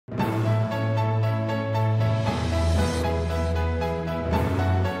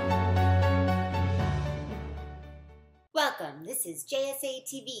This is JSA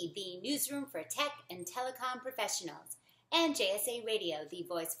TV, the newsroom for tech and telecom professionals, and JSA Radio, the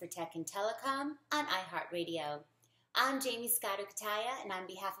voice for tech and telecom on iHeartRadio. I'm Jaymie Scotto, Cutaia, and on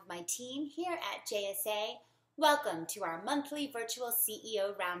behalf of my team here at JSA, welcome to our monthly virtual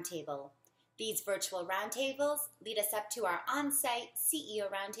CEO Roundtable. These virtual roundtables lead us up to our on-site CEO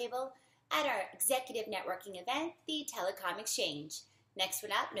Roundtable at our executive networking event, the Telecom Exchange. Next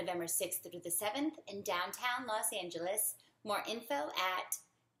one up, November 6th through the 7th in downtown Los Angeles. More info at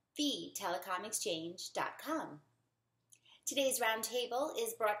thetelecomexchange.com. Today's roundtable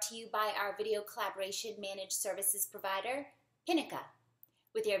is brought to you by our video collaboration managed services provider, Pinnaca.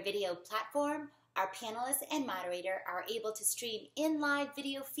 With their video platform, our panelists and moderator are able to stream in live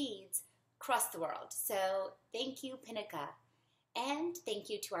video feeds across the world. So thank you, Pinnaca. And thank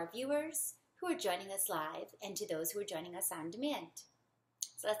you to our viewers who are joining us live and to those who are joining us on demand.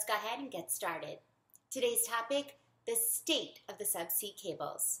 So let's go ahead and get started. Today's topic, the state of the subsea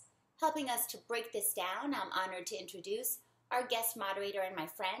cables. Helping us to break this down, I'm honored to introduce our guest moderator and my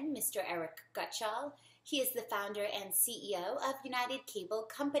friend, Mr. Eric Gutshall. He is the founder and CEO of United Cable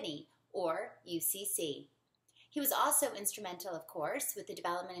Company, or UCC. He was also instrumental, of course, with the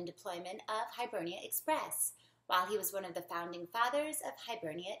development and deployment of Hibernia Express, while he was one of the founding fathers of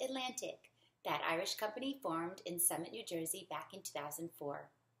Hibernia Atlantic, that Irish company formed in Summit, New Jersey back in 2004.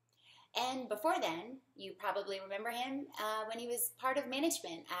 And before then, you probably remember him when he was part of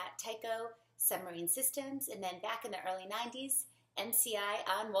management at Tyco Submarine Systems, and then back in the early 90s, NCI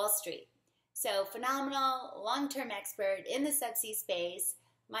on Wall Street. So phenomenal, long-term expert in the subsea space,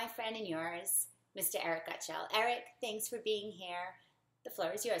 my friend and yours, Mr. Eric Gutshall. Eric, thanks for being here. The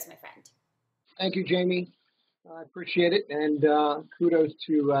floor is yours, my friend. Thank you, Jaymie. I appreciate it, and kudos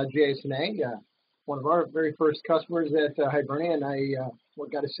to JSA, one of our very first customers at Hibernia, and I've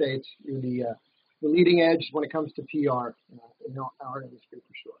got to say, you're the leading edge when it comes to PR in our industry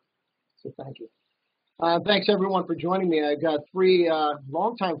for sure. So thank you. Thanks everyone for joining me. I've got three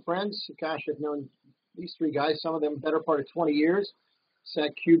longtime friends. Gosh, I've known these three guys, some of them better part of 20 years.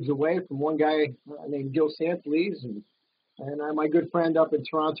 Sat cubes away from one guy named Santaliz, and my good friend up in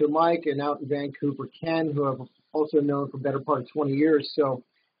Toronto, Mike, and out in Vancouver, Ken, who I've also known for better part of 20 years. So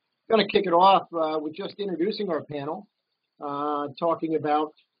I'm going to kick it off with just introducing our panel, talking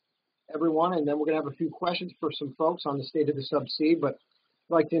about everyone, and then we're going to have a few questions for some folks on the state of the subsea. But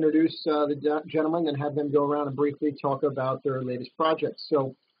I'd like to introduce the gentlemen and have them go around and briefly talk about their latest projects.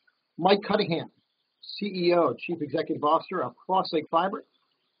 So Mike Cunningham, CEO, Chief Executive Officer of Crosslake Fibre.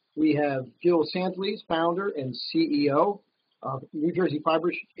 We have Santaliz, founder and CEO of New Jersey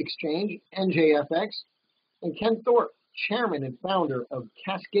Fibre Exchange, NJFX, and Ken Thorpe, chairman and founder of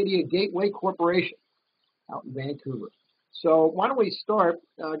Cascadia Gateway Corporation out in Vancouver. So why don't we start,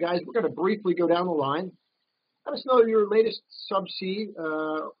 guys? We're going to briefly go down the line. Let us know your latest subsea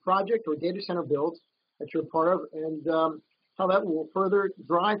project or data center build that you're part of, and how that will further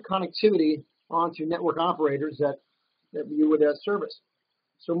drive connectivity onto network operators that you would service.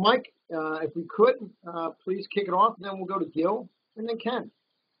 So Mike, if we could, please kick it off, and then we'll go to Gil, and then Ken.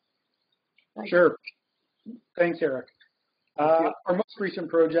 Thanks. Sure. Thanks, Eric. Our most recent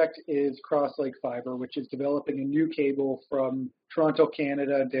project is Crosslake Fibre, which is developing a new cable from Toronto,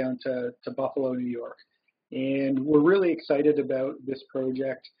 Canada, down to Buffalo, New York. And we're really excited about this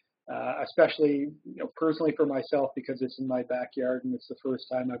project, especially personally for myself, because it's in my backyard and it's the first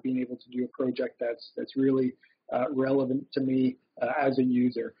time I've been able to do a project that's really relevant to me as a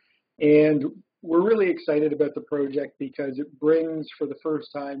user. And we're really excited about the project because it brings, for the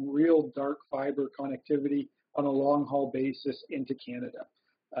first time, real dark fiber connectivity on a long-haul basis into Canada.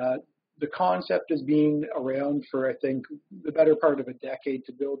 The concept has been around for, I think, the better part of a decade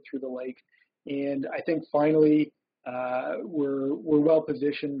to build through the lake. And I think finally we're well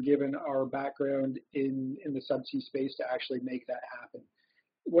positioned, given our background in the subsea space, to actually make that happen.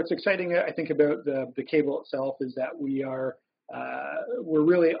 What's exciting, I think, about the cable itself is that we're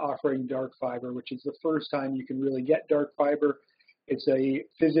really offering dark fiber, which is the first time you can really get dark fiber. It's a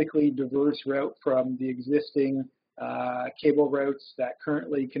physically diverse route from the existing cable routes that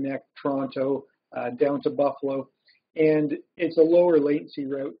currently connect Toronto down to Buffalo. And it's a lower latency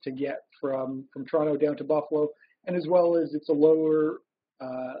route to get from Toronto down to Buffalo, and as well as it's a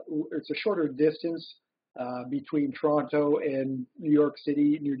shorter distance between Toronto and New York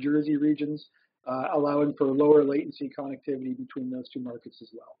City, New Jersey regions, allowing for lower latency connectivity between those two markets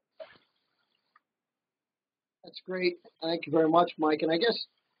as well. That's great. Thank you very much, Mike. And I guess,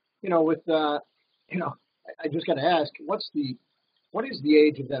 I just got to ask, what is the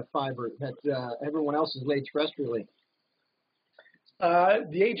age of that fiber that everyone else is laid terrestrially?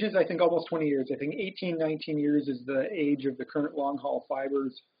 The age is, I think, almost 20 years. I think 18, 19 years is the age of the current long-haul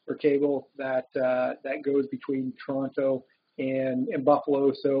fibers or cable that goes between Toronto and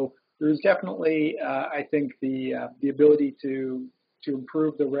Buffalo. So there's definitely, I think, the ability to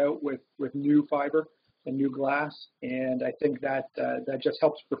improve the route with new fiber and new glass, and I think that just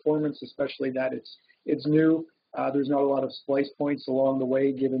helps performance, especially that it's new. There's not a lot of splice points along the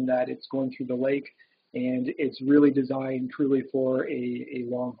way, given that it's going through the lake, and it's really designed truly for a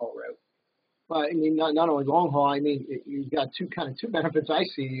long haul route. Well, I mean, not only long haul. I mean, you've got two benefits I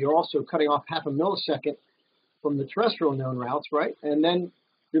see. You're also cutting off half a millisecond from the terrestrial known routes, right? And then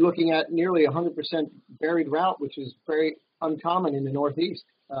you're looking at nearly 100% buried route, which is very uncommon in the Northeast.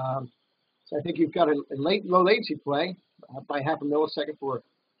 So I think you've got a low latency play by half a millisecond for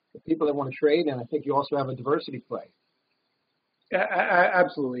the people that want to trade, and I think you also have a diversity play.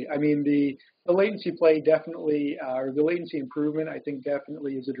 Absolutely. I mean, the latency play definitely, or the latency improvement, I think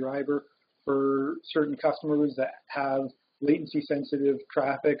definitely is a driver for certain customers that have latency sensitive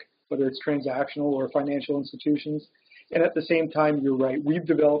traffic, whether it's transactional or financial institutions. And at the same time, you're right, we've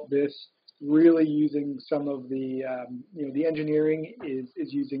developed this really using some of the, the engineering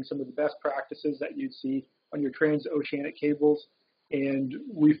is using some of the best practices that you'd see on your transoceanic cables. And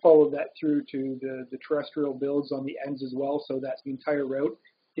we followed that through to the terrestrial builds on the ends as well, so that the entire route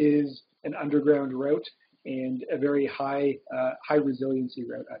is an underground route and a very high resiliency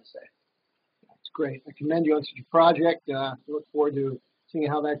route, I'd say. That's great. I commend you on such a project. I look forward to seeing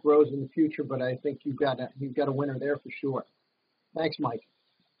how that grows in the future, but I think you've got a winner there for sure. Thanks, Mike.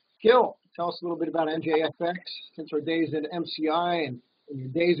 Gil, tell us a little bit about NJFX, since our days at MCI and your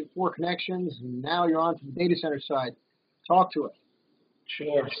days at Four Connections, and now you're on to the data center side. Talk to us.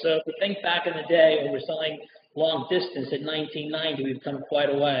 Sure. So if we think back in the day when we're selling long distance in 1990, we've come quite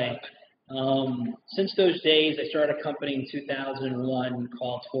a way. Since those days, I started a company in 2001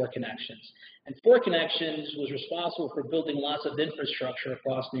 called Four Connections. And Four Connections was responsible for building lots of infrastructure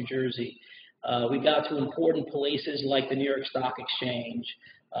across New Jersey. We got to important places like the New York Stock Exchange,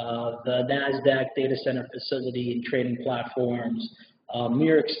 the NASDAQ data center facility and trading platforms, New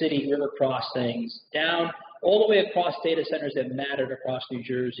York City river crossings, down all the way across data centers that mattered across New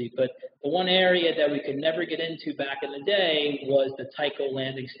Jersey. But the one area that we could never get into back in the day was the Tyco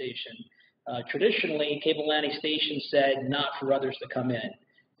landing station. Traditionally, cable landing stations said not for others to come in.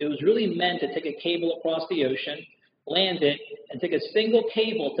 It was really meant to take a cable across the ocean, land it, and take a single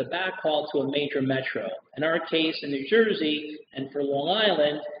cable to backhaul to a major metro. In our case, in New Jersey, and for Long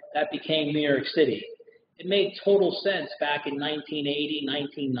Island, that became New York City. It made total sense back in 1980,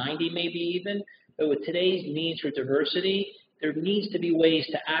 1990 maybe even, but with today's needs for diversity, there needs to be ways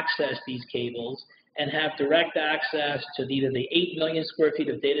to access these cables and have direct access to either the 8 million square feet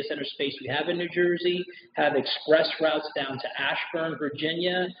of data center space we have in New Jersey, have express routes down to Ashburn,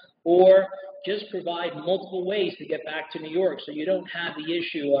 Virginia, or just provide multiple ways to get back to New York so you don't have the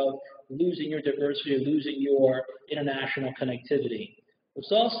issue of losing your diversity or losing your international connectivity.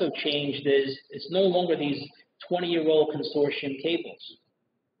 What's also changed is it's no longer these 20-year-old consortium cables.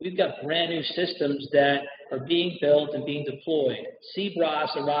 We've got brand new systems that are being built and being deployed.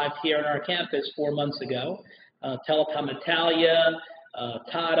 CBRAS arrived here on our campus 4 months ago. Telecom Italia,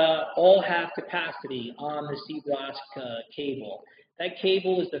 Tata, all have capacity on the CBRAS cable. That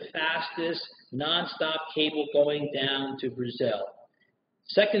cable is the fastest nonstop cable going down to Brazil.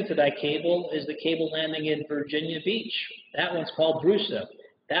 Second to that cable is the cable landing in Virginia Beach. That one's called Brusa.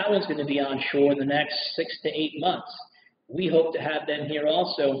 That one's going to be on shore in the next 6 to 8 months. We hope to have them here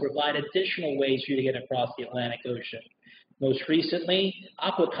also and provide additional ways for you to get across the Atlantic Ocean. Most recently,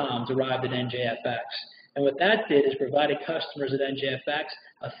 Aquacom's arrived at NJFX. And what that did is provided customers at NJFX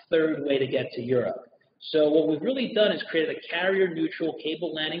a third way to get to Europe. So what we've really done is created a carrier-neutral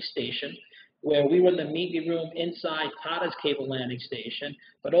cable landing station where we run the media room inside Tata's cable landing station,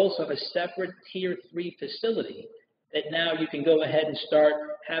 but also have a separate Tier 3 facility that now you can go ahead and start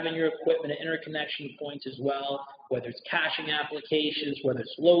having your equipment at interconnection points as well, whether it's caching applications, whether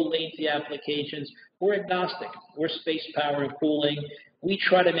it's low latency applications. We're agnostic. We're space, power, and cooling. We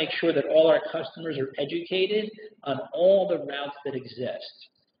try to make sure that all our customers are educated on all the routes that exist.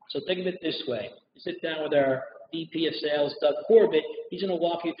 So think of it this way. You sit down with our VP of Sales, Doug Corbett. He's going to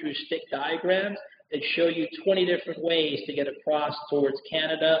walk you through stick diagrams that show you 20 different ways to get across towards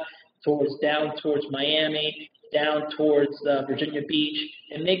Canada, down towards Miami, down towards Virginia Beach,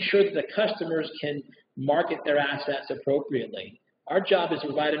 and make sure that the customers can market their assets appropriately. Our job is to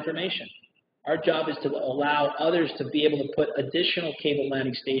provide information. Our job is to allow others to be able to put additional cable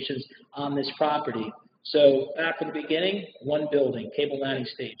landing stations on this property. So back from the beginning, one building, cable landing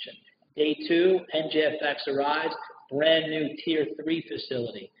station. Day 2, NJFX arrives. brand new Tier 3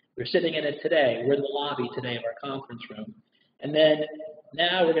 facility. We're sitting in it today. We're in the lobby today of our conference room. And then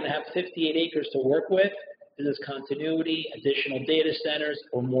now we're going to have 58 acres to work with. Business continuity, additional data centers,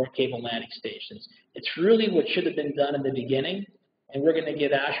 or more cable landing stations. It's really what should have been done in the beginning, and we're going to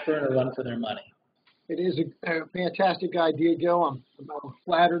give Ashburn a run for their money. It is a fantastic idea, Gil. I'm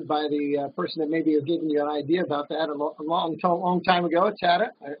flattered by the person that maybe has given you an idea about that a long time ago at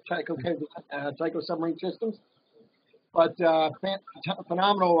Tyco Submarine Systems. But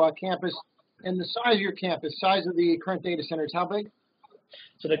phenomenal campus. And the size of your campus, size of the current data centers, how big?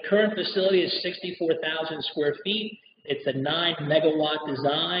 So the current facility is 64,000 square feet. It's a 9-megawatt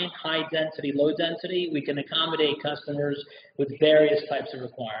design, high density, low density. We can accommodate customers with various types of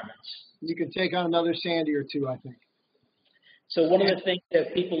requirements. You can take on another Sandy or two, I think. So one of the things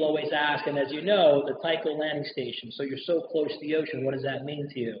that people always ask, and as you know, the Tyco landing station, so you're so close to the ocean, what does that mean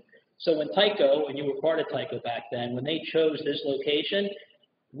to you? So when Tyco, and you were part of Tyco back then, when they chose this location,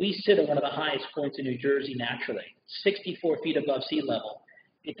 we sit at one of the highest points in New Jersey naturally, 64 feet above sea level.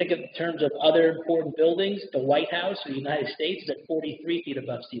 If you think of in terms of other important buildings, the White House of the United States is at 43 feet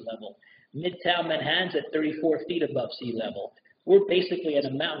above sea level. Midtown Manhattan's at 34 feet above sea level. We're basically at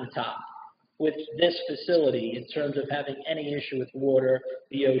a mountaintop with this facility in terms of having any issue with water,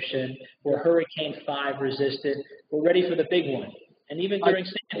 the ocean. We're Hurricane 5 resistant. We're ready for the big one. And even during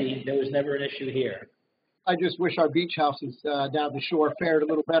Sandy, there was never an issue here. I just wish our beach houses down the shore fared a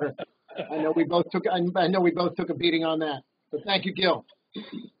little better. I know we both took a beating on that. But thank you, Gil.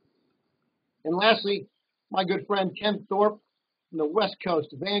 And lastly, my good friend Ken Thorpe from the West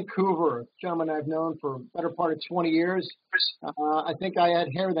Coast, Vancouver, a gentleman I've known for a better part of 20 years. I think I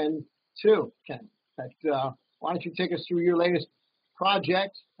had hair then too, Ken. But, why don't you take us through your latest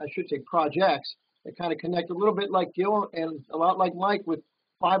project? I should say projects that kind of connect a little bit like Gil and a lot like Mike with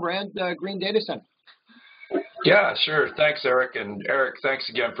Fibre and Green Data Center. Yeah, sure. Thanks, Eric. And Eric, thanks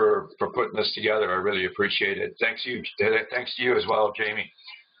again for putting this together. I really appreciate it. Thanks to you as well, Jaymie.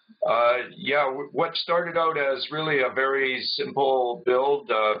 What started out as really a very simple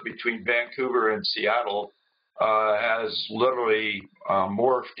build between Vancouver and Seattle has literally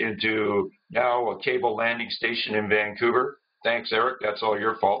morphed into now a cable landing station in Vancouver. Thanks, Eric. That's all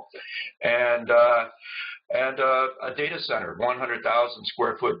your fault. And a data center, 100,000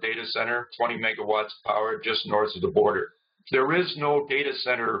 square foot data center, 20 megawatts of power just north of the border. There is no data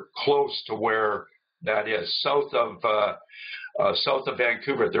center close to where that is. South of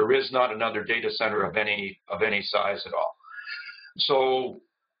Vancouver, there is not another data center of any size at all. So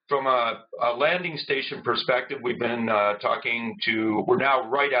from a landing station perspective, we've been we're now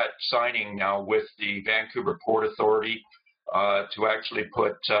right at signing now with the Vancouver Port Authority to actually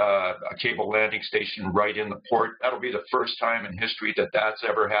put a cable landing station right in the port. That'll be the first time in history that that's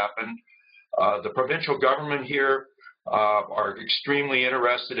ever happened. The provincial government here are extremely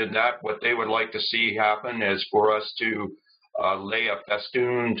interested in that. What they would like to see happen is for us to lay a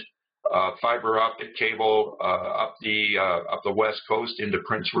festooned fiber optic cable up the west coast into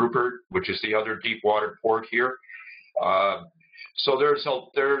Prince Rupert, which is the other deep water port here. So there's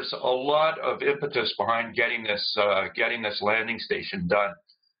a lot of impetus behind getting this landing station done.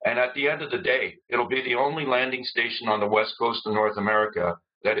 And at the end of the day, it'll be the only landing station on the west coast of North America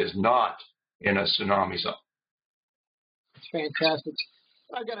that is not in a tsunami zone. It's fantastic.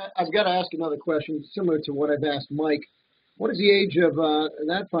 I've got to ask another question similar to what I've asked Mike. What is the age of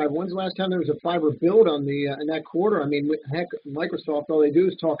that fiber? When's the last time there was a fiber build on in that quarter? I mean, heck, Microsoft, all they do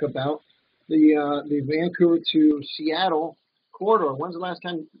is talk about the Vancouver to Seattle corridor. When's the last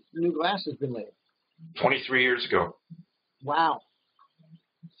time new glass has been laid? 23 years ago. Wow.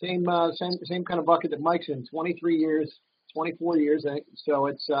 Same kind of bucket that Mike's in. 23 years, 24 years. So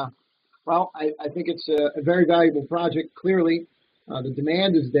it's I think it's a very valuable project. Clearly, the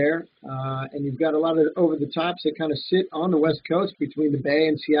demand is there, and you've got a lot of over-the-tops that kind of sit on the west coast between the Bay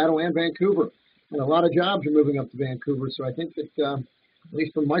and Seattle and Vancouver, and a lot of jobs are moving up to Vancouver. So I think that, at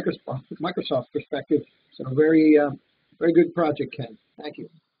least from Microsoft's perspective, it's a very good project, Ken. Thank you.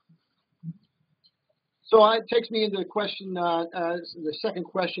 So it takes me into the question, the second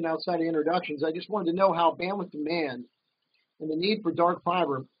question outside of introductions. I just wanted to know how bandwidth demand and the need for dark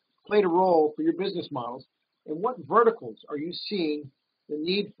fiber played a role for your business models, and what verticals are you seeing the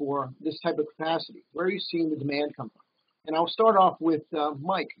need for this type of capacity? Where are you seeing the demand come from? And I'll start off with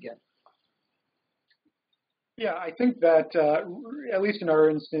Mike again. Yeah, I think that at least in our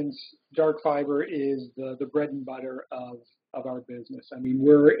instance, dark fiber is the bread and butter of our business. I mean,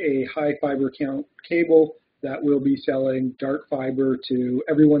 we're a high fiber count cable that will be selling dark fiber to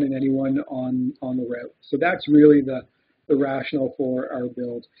everyone and anyone on the route. So that's really the rationale for our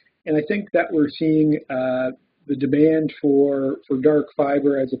build. And I think that we're seeing the demand for dark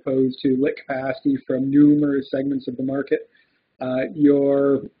fiber as opposed to lit capacity from numerous segments of the market.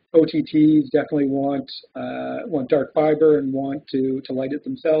 Your OTTs definitely want dark fiber and want to light it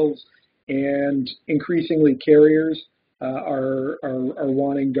themselves, and increasingly carriers are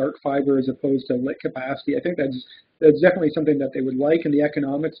wanting dark fiber as opposed to lit capacity. I think that's definitely something that they would like, and the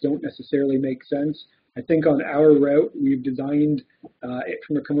economics don't necessarily make sense. I think on our route, we've designed it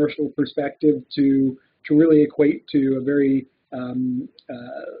from a commercial perspective to really equate to a very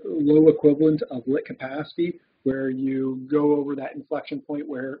low equivalent of lit capacity, where you go over that inflection point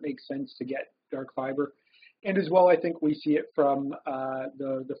where it makes sense to get dark fiber. And as well, I think we see it from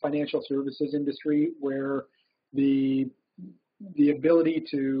the financial services industry, where the ability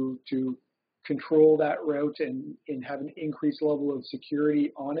to control that route and have an increased level of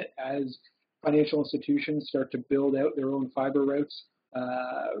security on it as financial institutions start to build out their own fiber routes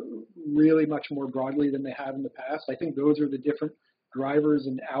really much more broadly than they have in the past. I think those are the different drivers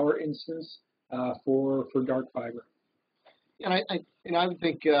in our instance for dark fiber. And I would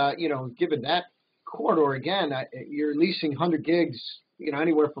think, given that corridor again, you're leasing 100 gigs,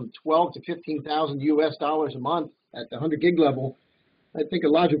 anywhere from 12 to 15,000 US dollars a month at the 100 gig level. I think a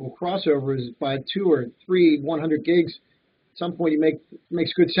logical crossover is by 2 or 3 100 gigs. At some point, it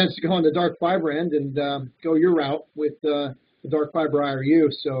makes good sense to go on the dark fiber end and go your route with the dark fiber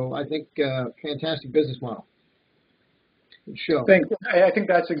IRU. So I think fantastic business model. Sure. I think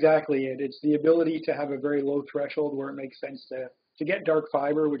that's exactly it. It's the ability to have a very low threshold where it makes sense to get dark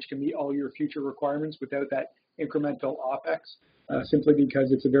fiber, which can meet all your future requirements without that incremental OPEX, simply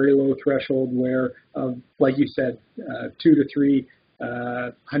because it's a very low threshold where, like you said, 2 to 3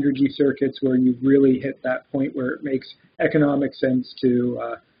 100G circuits where you really hit that point where it makes economic sense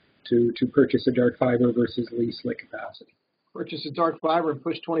to purchase a dark fiber versus lease lit capacity. Purchase a dark fiber and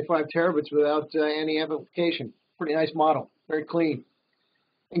push 25 terabits without any amplification. Pretty nice model, very clean.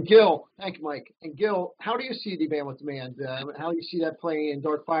 And Gil, thank you, Mike. And Gil, how do you see the bandwidth demand? How do you see that playing in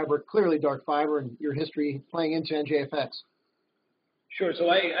dark fiber? Clearly dark fiber and your history playing into NJFX. Sure. So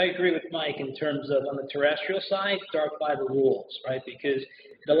I agree with Mike in terms of on the terrestrial side, dark fiber rules, right? Because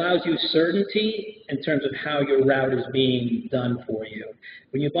it allows you certainty in terms of how your route is being done for you.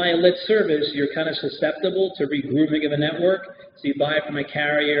 When you buy a lit service, you're kind of susceptible to regrouping of a network. So you buy it from a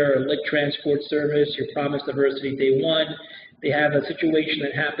carrier or lit transport service, you're promised diversity day one. They have a situation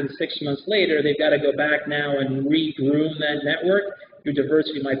that happens 6 months later, they've got to go back now and regroom that network. Your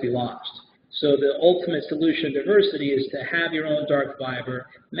diversity might be lost. So the ultimate solution of diversity is to have your own dark fiber,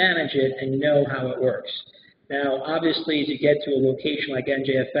 manage it, and know how it works. Now, obviously, as you get to a location like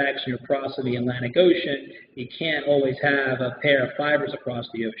NJFX and you're crossing the Atlantic Ocean, you can't always have a pair of fibers across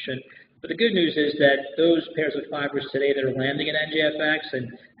the ocean. But the good news is that those pairs of fibers today that are landing at NJFX,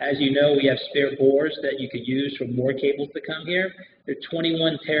 and as you know, we have spare bores that you could use for more cables to come here. They're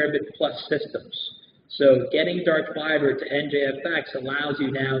 21 terabit plus systems. So getting dark fiber to NJFX allows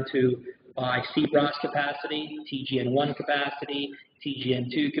you now to buy CBROS capacity, TGN1 capacity,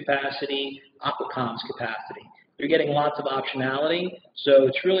 TGN2 capacity, Aquacom's capacity. You're getting lots of optionality, so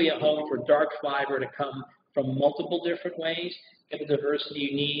it's really a home for dark fiber to come from multiple different ways, get the diversity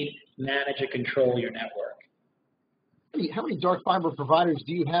you need, manage and control your network. How many dark fiber providers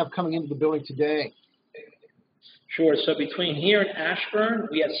do you have coming into the building today? Sure, so between here and Ashburn,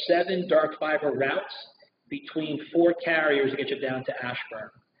 we have 7 dark fiber routes between 4 carriers to get you down to Ashburn.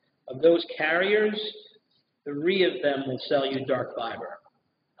 Of those carriers, 3 of them will sell you dark fiber.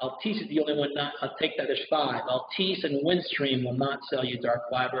 Altice is the only one not, I'll take that as 5. Altice and Windstream will not sell you dark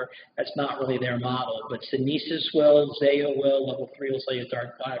fiber. That's not really their model. But Synesis will, Zayo will, Level 3 will sell you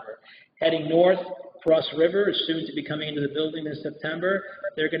dark fiber. Heading north, Cross River is soon to be coming into the building in September.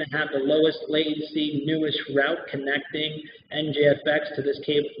 They're going to have the lowest latency, newest route connecting NJFX to this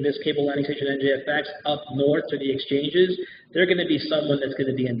cable landing station NJFX up north to the exchanges. They're going to be someone that's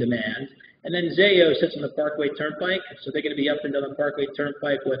going to be in demand. And then Zayo sits on the Parkway Turnpike, so they're going to be up and down the Parkway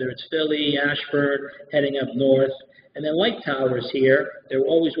Turnpike, whether it's Philly, Ashburn, heading up north. And then Light Towers here, they're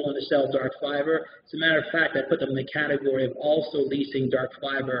always willing to sell dark fiber. As a matter of fact, I put them in the category of also leasing dark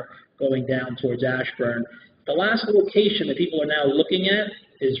fiber going down towards Ashburn. The last location that people are now looking at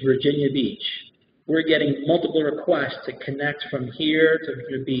is Virginia Beach. We're getting multiple requests to connect from here to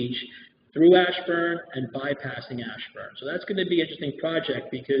Virginia Beach through Ashburn and bypassing Ashburn. So that's going to be an interesting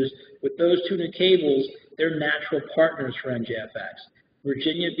project because with those 2 new cables, they're natural partners for NJFX.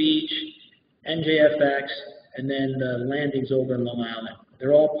 Virginia Beach, NJFX, and then the landings over in Long Island.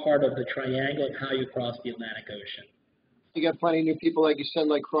 They're all part of the triangle of how you cross the Atlantic Ocean. You got plenty of new people, like you said,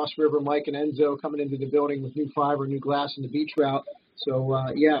 like Cross River, Mike, and Enzo coming into the building with new fiber, new glass in the beach route.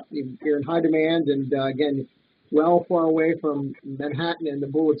 So, yeah, you're in high demand. And, again, well far away from Manhattan and the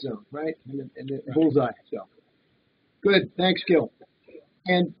bullet zone, right? And the bullseye. So good. Thanks, Gil.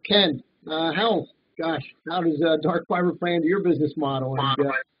 And Ken, how does dark fiber play into your business model?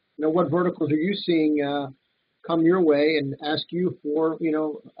 And what verticals are you seeing come your way and ask you for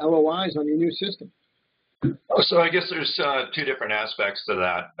LOIs on your new system? So I guess there's two different aspects to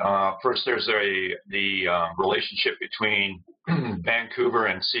that. First, there's the relationship between Vancouver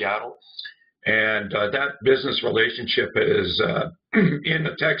and Seattle, and that business relationship is in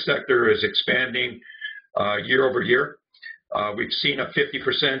the tech sector is expanding year over year. We've seen a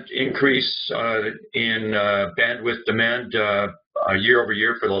 50% increase in bandwidth demand year over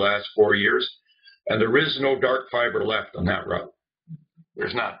year for the last 4 years, and there is no dark fiber left on that route.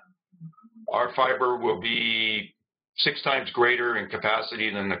 There's not. Our fiber will be 6 times greater in capacity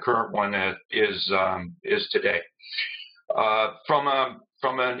than the current one is today.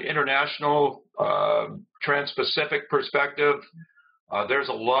 From an international trans-Pacific perspective, there's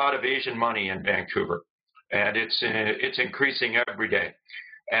a lot of Asian money in Vancouver, and it's increasing every day.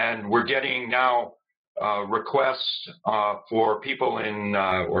 And we're getting now requests for people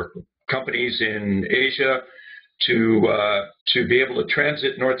or companies in Asia to be able to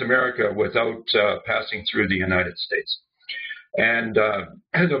transit North America without passing through the United States. And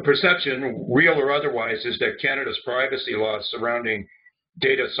the perception, real or otherwise, is that Canada's privacy laws surrounding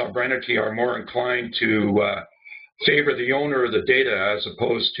data sovereignty are more inclined to favor the owner of the data as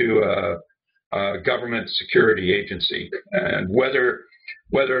opposed to a government security agency. And whether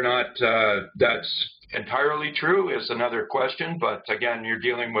or not that's entirely true is another question, but again, you're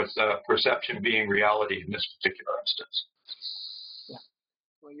dealing with perception being reality in this particular instance. Yeah.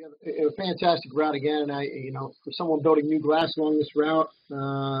 Well, you have a fantastic route again, and for someone building new glass along this route,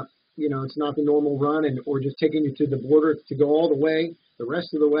 it's not the normal run, or just taking you to the border to go all the way, the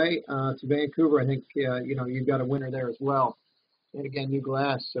rest of the way to Vancouver. I think you've got a winner there as well. And again, new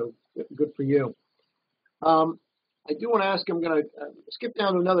glass, so good for you. I do want to ask. I'm going to skip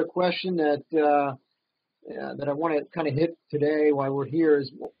down to another question that I want to kind of hit today while we're here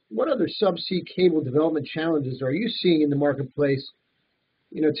is what other subsea cable development challenges are you seeing in the marketplace,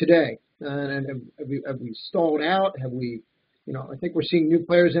 today? And have we stalled out? Have we, I think we're seeing new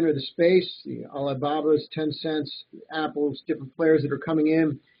players enter the space, the Alibaba's, Tencent's, Apple's, different players that are coming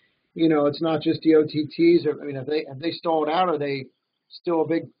in. It's not just the OTTs. I mean, have they stalled out? Are they still a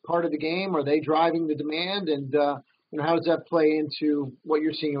big part of the game? Are they driving the demand? And, how does that play into what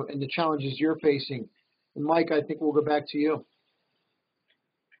you're seeing and the challenges you're facing? And Mike, I think we'll go back to you.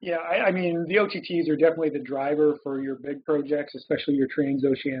 Yeah, I mean, the OTTs are definitely the driver for your big projects, especially your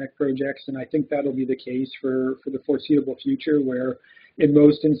transoceanic projects. And I think that'll be the case for the foreseeable future, where in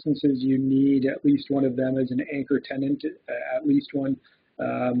most instances you need at least one of them as an anchor tenant, at least one,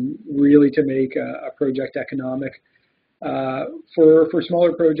 really to make a project economic. For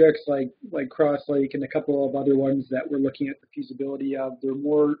smaller projects like Crosslake and a couple of other ones that we're looking at the feasibility of, they're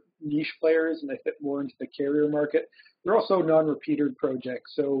more niche players and they fit more into the carrier market. They're also non-repeater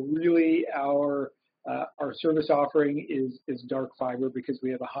projects. So really our service offering is dark fiber because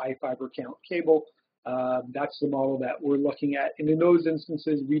we have a high fiber count cable. That's the model that we're looking at. And in those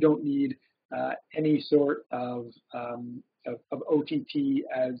instances, we don't need any sort of OTT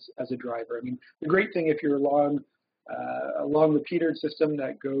as a driver. I mean, the great thing if you're a long repeater system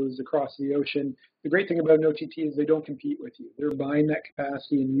that goes across the ocean, the great thing about an OTT is they don't compete with you. They're buying that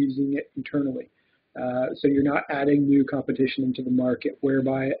capacity and using it internally. So you're not adding new competition into the market,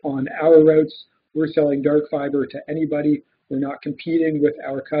 whereby on our routes, we're selling dark fiber to anybody. We're not competing with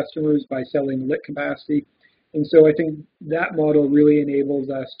our customers by selling lit capacity. And so I think that model really enables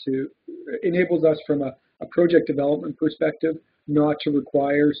us from a project development perspective not to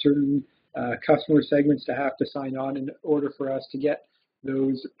require certain customer segments to have to sign on in order for us to get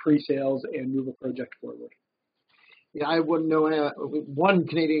those pre-sales and move a project forward. Yeah, I wouldn't know one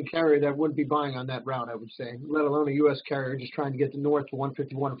Canadian carrier that wouldn't be buying on that route, I would say, let alone a U.S. carrier just trying to get to north to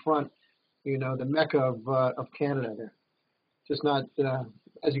 151 front, the mecca of Canada there. Just not,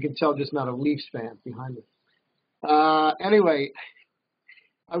 as you can tell, just not a Leafs fan behind it. Anyway,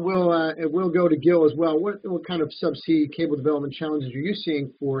 it will go to Gil as well. What kind of subsea cable development challenges are you seeing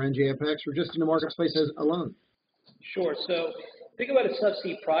for NJFX or just in the marketplace alone? Sure. So think about a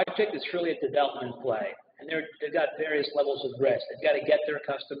subsea project. It's really a development play. And they've got various levels of risk. They've got to get their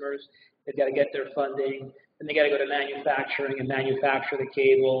customers. They've got to get their funding. Then they got to go to manufacturing and manufacture the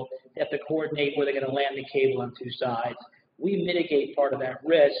cable. They have to coordinate where they're going to land the cable on two sides. We mitigate part of that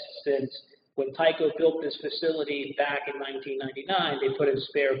risk since when Tyco built this facility back in 1999, they put in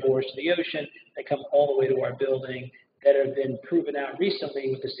spare bores to the ocean that come all the way to our building that have been proven out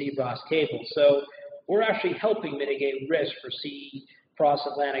recently with the CBROS cable. So we're actually helping mitigate risk for sea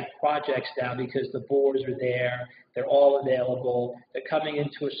cross-Atlantic projects now because the boards are there, they're all available, they're coming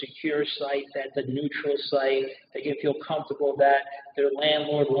into a secure site that's a neutral site, they can feel comfortable that their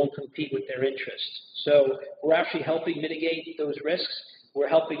landlord won't compete with their interests. So we're actually helping mitigate those risks. We're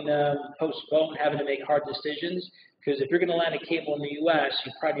helping them postpone having to make hard decisions, because if you're going to land a cable in the U.S.,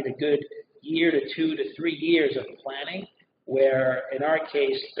 you probably need a good year to 2 to 3 years of planning, where in our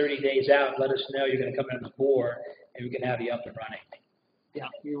case, 30 days out, let us know you're going to come in on the board, and we can have you up and running. Yeah,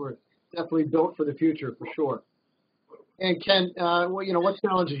 you were definitely built for the future, for sure. And Ken, what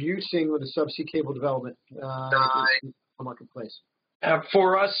challenges are you seeing with the subsea cable development in the marketplace?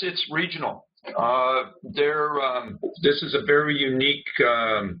 For us, it's regional. This is a very unique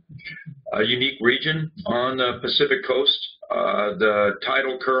region on the Pacific coast. The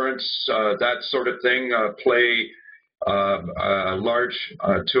tidal currents, that sort of thing, play to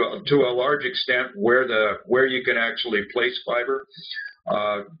a large extent where you can actually place fiber.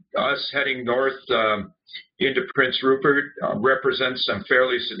 Us heading north into Prince Rupert represents some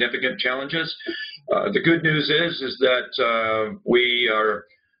fairly significant challenges. The good news is that we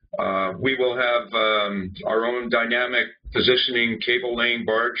will have our own dynamic positioning cable laying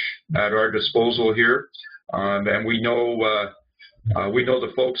barge at our disposal here, and we know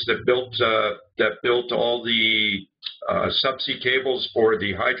the folks that built all the subsea cables for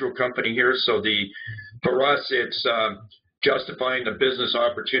the hydro company here. So for us, it's justifying the business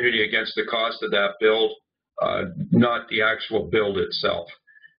opportunity against the cost of that build, not the actual build itself.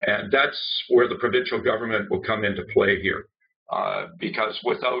 And that's where the provincial government will come into play here, because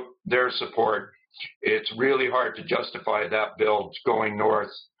without their support, it's really hard to justify that build going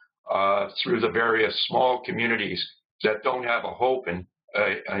north through the various small communities that don't have a hope in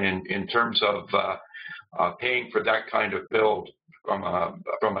terms of paying for that kind of build from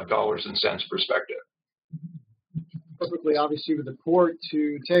a dollars and cents perspective. Perfectly, obviously, with the port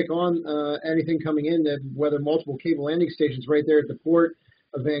to take on anything coming in, that whether multiple cable landing stations right there at the port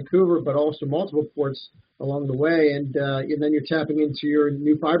of Vancouver, but also multiple ports along the way, and then you're tapping into your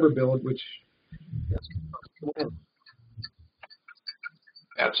new fiber build, which that's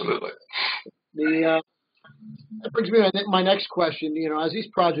absolutely. That brings me to my next question. As these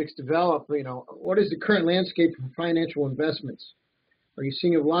projects develop, what is the current landscape for financial investments? Are you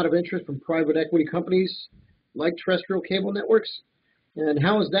seeing a lot of interest from private equity companies like terrestrial cable networks? And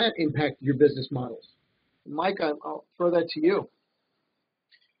how has that impacted your business models? Mike, I'll throw that to you.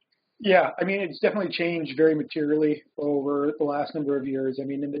 Yeah, it's definitely changed very materially over the last number of years.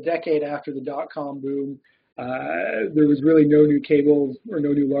 In the decade after the dot-com boom, there was really no new cables or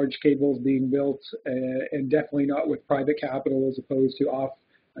no new large cables being built, and definitely not with private capital as opposed to off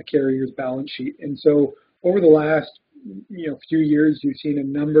a carrier's balance sheet. And so over the last few years, you've seen a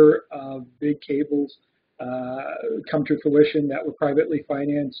number of big cables come to fruition that were privately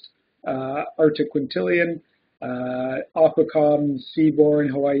financed. Arctic Quintillion, Aquacom, Seaborn,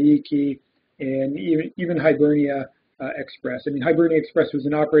 Hawaii, and even Hibernia Express. Hibernia Express was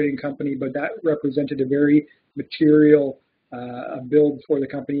an operating company, but that represented a very material build for the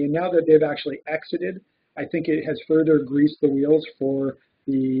company. And now that they've actually exited, I think it has further greased the wheels for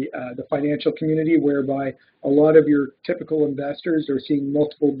the financial community, whereby a lot of your typical investors are seeing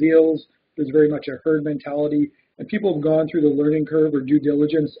multiple deals. There's very much a herd mentality, and people have gone through the learning curve or due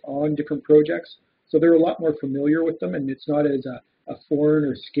diligence on different projects. So they're a lot more familiar with them, and it's not as a foreign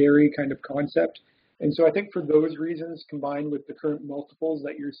or scary kind of concept. And so I think for those reasons, combined with the current multiples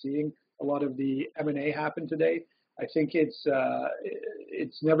that you're seeing, a lot of the M&A happen today, I think it's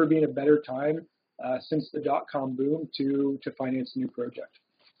never been a better time since the dot-com boom to finance a new project.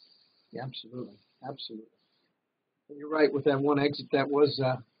 Yeah, absolutely. You're right with that one exit. That was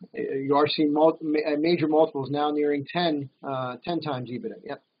you are seeing major multiples now nearing 10 times EBITDA.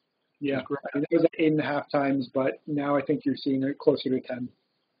 Yep. Yeah, it was at 8.5 times, but now I think you're seeing it closer to 10.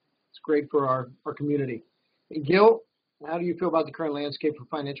 It's great for our community. And Gil, how do you feel about the current landscape for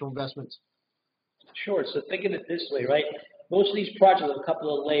financial investments? Sure. So think of it this way, right? Most of these projects have a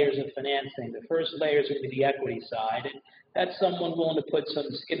couple of layers of financing. The first layer is going to be the equity side, and that's someone willing to put some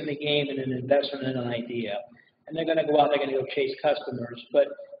skin in the game and an investment in an idea. And they're going to go out, they're going to go chase customers. But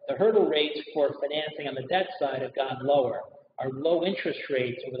the hurdle rates for financing on the debt side have gotten lower. Our low interest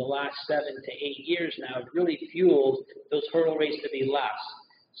rates over the last 7 to 8 years now have really fueled those hurdle rates to be less.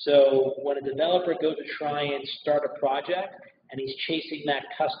 So when a developer goes to try and start a project and he's chasing that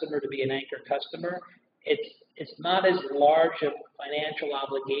customer to be an anchor customer, it's not as large a financial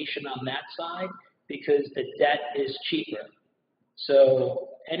obligation on that side because the debt is cheaper. So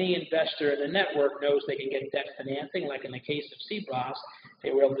any investor in the network knows they can get debt financing, like in the case of Seabras,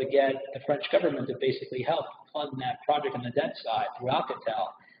 they were able to get the French government to basically help fund that project on the debt side through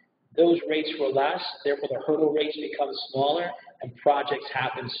Alcatel. Those rates were less, therefore the hurdle rates become smaller and projects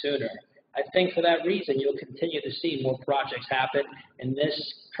happen sooner. I think for that reason, you'll continue to see more projects happen in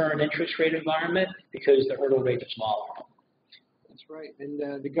this current interest rate environment because the hurdle rates are smaller. That's right.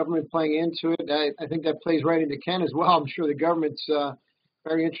 And the government playing into it, I think that plays right into Ken as well. I'm sure the government's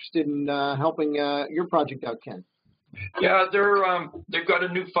very interested in helping your project out, Ken. Yeah, they've got a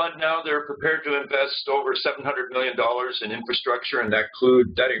new fund now. They're prepared to invest over $700 million in infrastructure, and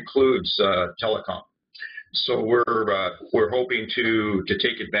that includes telecom. So we're hoping to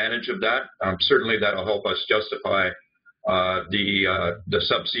take advantage of that. Certainly, that'll help us justify the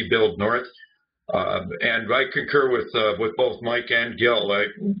subsea build north. And I concur with both Mike and Gil.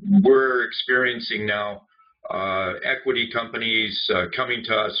 We're experiencing now equity companies coming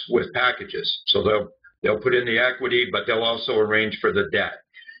to us with packages. So they'll put in the equity, but they'll also arrange for the debt.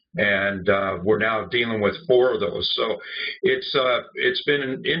 And we're now dealing with 4 of those. So it's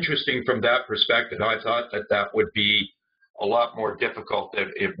been interesting from that perspective. I thought that would be a lot more difficult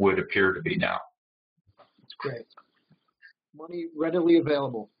than it would appear to be now. That's great. Money readily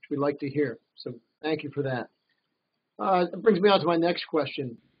available, which we'd like to hear. So thank you for that. It brings me on to my next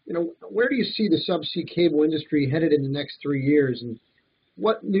question. Where do you see the subsea cable industry headed in the next 3 years, and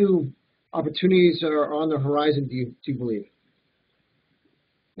what new opportunities are on the horizon, do you believe?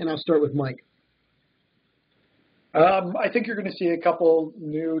 And I'll start with Mike. I think you're going to see a couple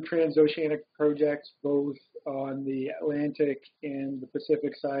new transoceanic projects, both on the Atlantic and the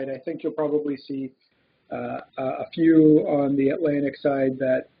Pacific side. I think you'll probably see a few on the Atlantic side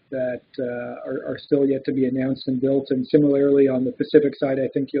that are still yet to be announced and built, and similarly on the Pacific side, I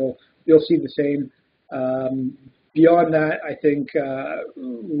think you'll see the same. Beyond that, I think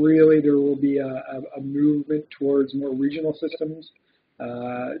really there will be a movement towards more regional systems,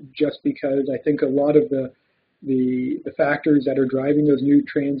 just because I think a lot of the factors that are driving those new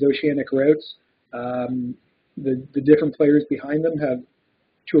transoceanic routes, the different players behind them have,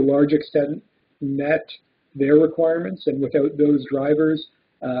 to a large extent, met their requirements, and without those drivers,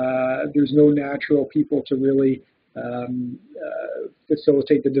 there's no natural people to really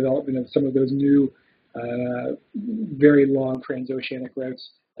facilitate the development of some of those new very long transoceanic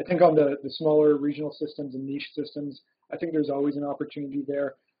routes. I think on the smaller regional systems and niche systems, I think there's always an opportunity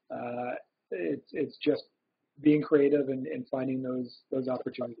there. It's just being creative and finding those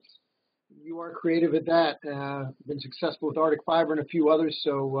opportunities. You are creative at that. Been successful with Arctic Fibre and a few others,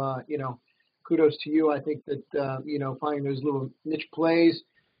 so kudos to you. I think that finding those little niche plays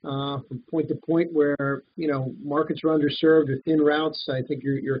from point to point where markets are underserved or thin routes. I think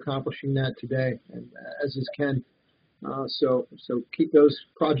you're accomplishing that today, and as is Ken. So keep those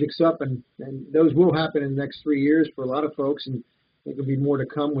projects up, and those will happen in the next 3 years for a lot of folks, and I think there'll be more to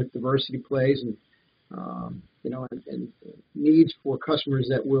come with diversity plays and needs for customers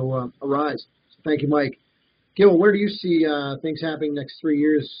that will arise. So thank you, Mike. Gil, where do you see things happening next 3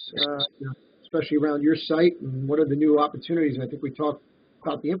 years, especially around your site, and what are the new opportunities? I think we talked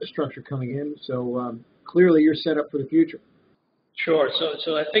about the infrastructure coming in, so clearly you're set up for the future. Sure.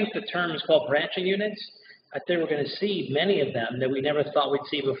 So I think the term is called branching units. I think we're going to see many of them that we never thought we'd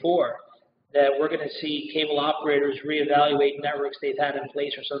see before, that we're going to see cable operators reevaluate networks they've had in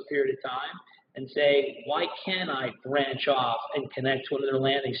place for some period of time and say, why can't I branch off and connect to another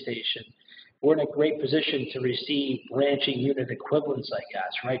landing station? We're in a great position to receive branching unit equivalents, I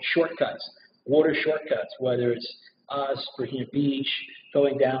guess, right? Shortcuts, water shortcuts, whether it's us, Virginia Beach,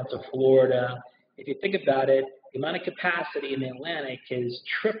 going down to Florida. If you think about it, the amount of capacity in the Atlantic has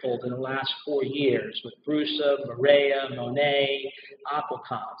tripled in the last 4 years with Brusa, Maria, Monet,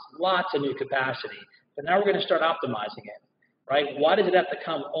 Aquacons, lots of new capacity. But now we're going to start optimizing it, right? Why does it have to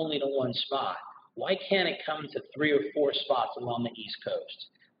come only to one spot? Why can't it come to 3 or 4 spots along the East Coast?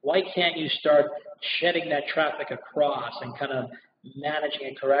 Why can't you start shedding that traffic across and kind of managing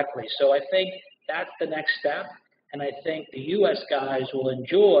it correctly? So I think that's the next step, and I think the U.S. guys will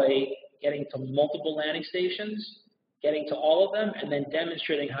enjoy getting to multiple landing stations, getting to all of them, and then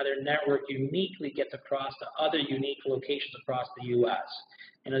demonstrating how their network uniquely gets across to other unique locations across the U.S.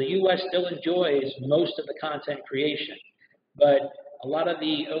 The U.S. still enjoys most of the content creation, but a lot of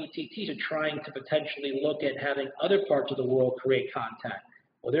the OTTs are trying to potentially look at having other parts of the world create content.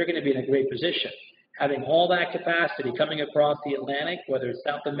 Well, they're going to be in a great position. Having all that capacity coming across the Atlantic, whether it's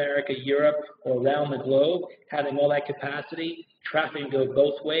South America, Europe, or around the globe, having all that capacity, traffic can go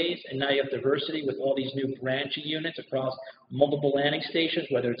both ways, and now you have diversity with all these new branching units across multiple landing stations,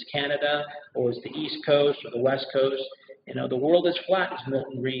 whether it's Canada or it's the East Coast or the West Coast. the world is flat, as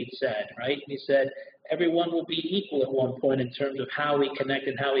Milton Reed said, right? He said, everyone will be equal at one point in terms of how we connect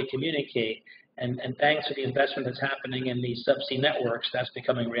and how we communicate. And thanks to the investment that's happening in these subsea networks, that's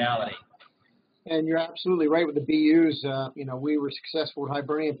becoming reality. And you're absolutely right with the BUs. We were successful with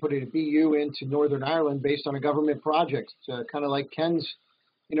Hibernian putting a BU into Northern Ireland based on a government project. Kind of like Ken's,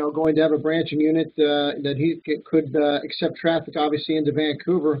 going to have a branching unit that he could accept traffic, obviously, into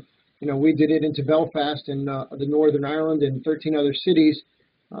Vancouver. We did it into Belfast and the Northern Ireland and 13 other cities,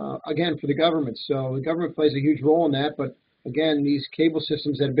 again, for the government. So the government plays a huge role in that. But, again, these cable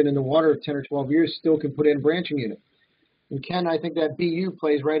systems that have been in the water 10 or 12 years still can put in a branching unit. And Ken, I think that BU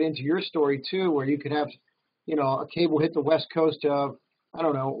plays right into your story too, where you could have, a cable hit the west coast of,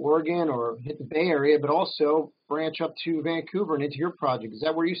 Oregon or hit the Bay Area, but also branch up to Vancouver and into your project. Is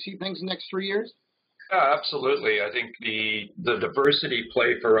that where you see things in the next 3 years? Yeah, absolutely. I think the diversity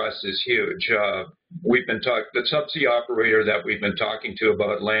play for us is huge. The subsea operator that we've been talking to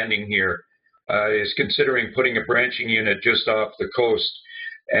about landing here is considering putting a branching unit just off the coast.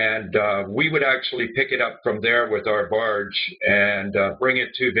 And we would actually pick it up from there with our barge and bring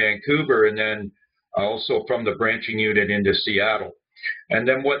it to Vancouver, and then also from the branching unit into Seattle. And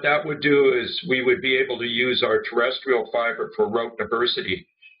then what that would do is we would be able to use our terrestrial fiber for route diversity.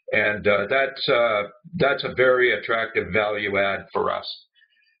 And that's a very attractive value add for us.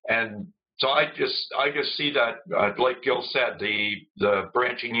 And so I just see that, like Gil said, the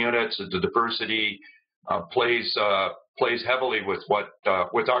branching units, the diversity plays heavily with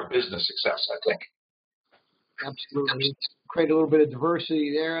with our business success, I think. Absolutely. Create a little bit of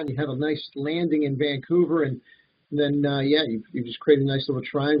diversity there, and you have a nice landing in Vancouver, and then, you just create a nice little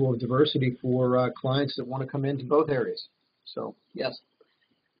triangle of diversity for clients that want to come into both areas. So, yes,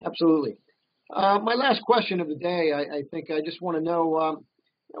 absolutely. My last question of the day, I think I just want to know,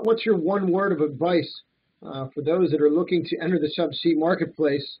 what's your one word of advice for those that are looking to enter the subsea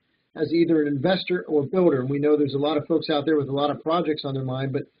marketplace as either an investor or builder? And we know there's a lot of folks out there with a lot of projects on their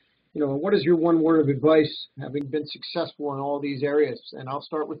mind, but, what is your one word of advice, having been successful in all these areas? And I'll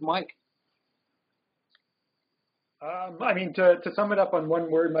start with Mike. To sum it up on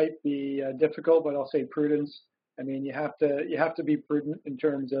one word might be difficult, but I'll say prudence. You have to be prudent in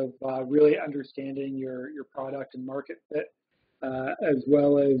terms of really understanding your product and market fit, as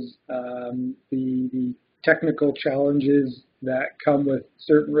well as the technical challenges that come with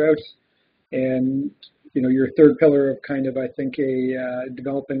certain routes. And your third pillar of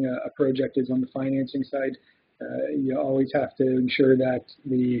developing a project is on the financing side. You always have to ensure that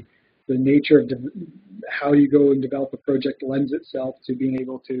the nature of how you go and develop a project lends itself to being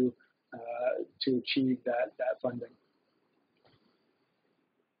able to achieve that funding.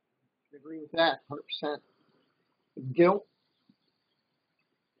 I agree with that 100%. Gil?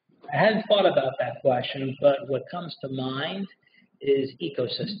 I hadn't thought about that question, but what comes to mind is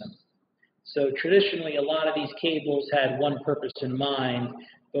ecosystem. So traditionally, a lot of these cables had one purpose in mind,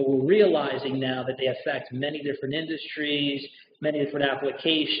 but we're realizing now that they affect many different industries, many different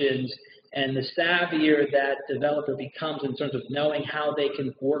applications, and the savvier that developer becomes in terms of knowing how they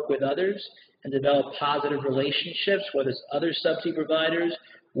can work with others and develop positive relationships, whether it's other subsea providers,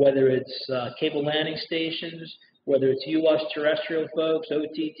 whether it's cable landing stations, whether it's US terrestrial folks,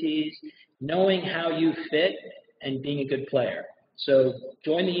 OTTs, knowing how you fit and being a good player. So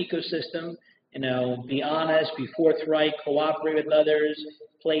join the ecosystem, be honest, be forthright, cooperate with others,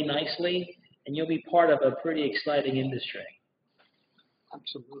 play nicely, and you'll be part of a pretty exciting industry.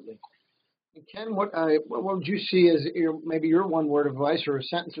 Absolutely. And Ken, what would you see as maybe your one word of advice or a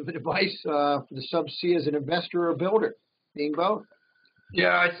sentence of advice for the subsea as an investor or builder, being both?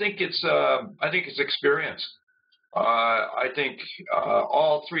 Yeah, I think it's experience. I think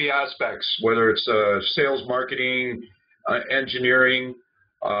all three aspects, whether it's sales, marketing, engineering,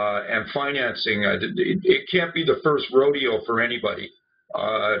 and financing, it can't be the first rodeo for anybody.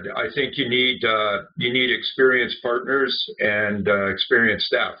 I think you need experienced partners and experienced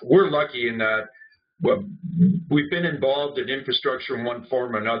staff. We're lucky in that we've been involved in infrastructure in one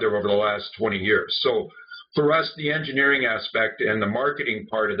form or another over the last 20 years. So for us, the engineering aspect and the marketing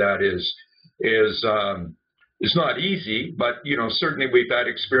part of that is not easy, but certainly we've had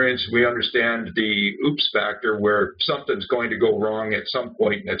experience. We understand the oops factor where something's going to go wrong at some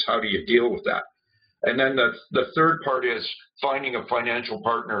point, and it's how do you deal with that. And then the third part is finding a financial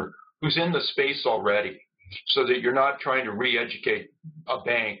partner who's in the space already, so that you're not trying to re-educate a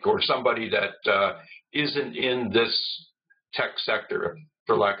bank or somebody that isn't in this tech sector,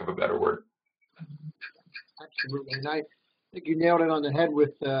 for lack of a better word. Absolutely. And I think you nailed it on the head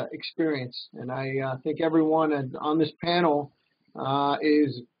with experience. And I think everyone on this panel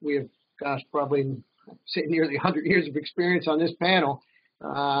we have, probably say nearly 100 years of experience on this panel.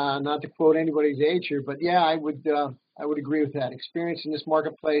 Not to quote anybody's age here, but yeah, I would agree with that. Experience in this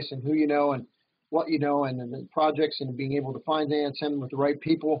marketplace and who you know and what you know and the projects and being able to finance them with the right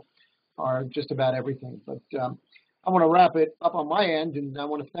people are just about everything. But I want to wrap it up on my end, and I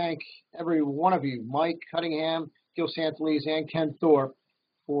want to thank every one of you, Mike Cunningham, Gil Santaliz, and Ken Thorpe,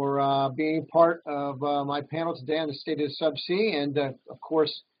 for being part of my panel today on the state of the subsea. And, of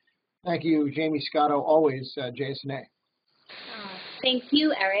course, thank you, Jaymie, Scotto, always JSA. Thank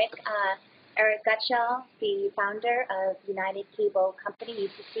you, Eric. Eric Gutshall, the founder of United Cable Company,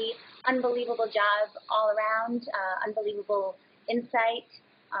 UCC. Unbelievable job all around, unbelievable insight.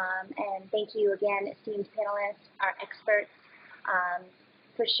 And thank you again, esteemed panelists, our experts.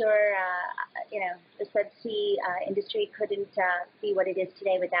 For sure, the subsea industry couldn't be what it is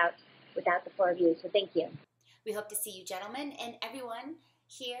today without the four of you. So thank you. We hope to see you, gentlemen, and everyone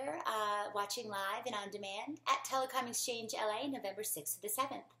here watching live and on demand at Telecom Exchange LA, November 6th to the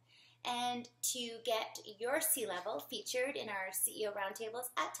 7th. And to get your C-level featured in our CEO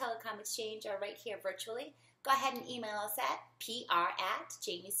roundtables at Telecom Exchange or right here virtually, go ahead and email us at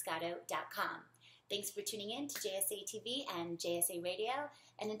pr@jamiescotto.com. Thanks for tuning in to JSA TV and JSA Radio.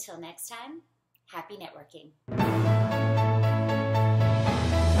 And until next time, happy networking.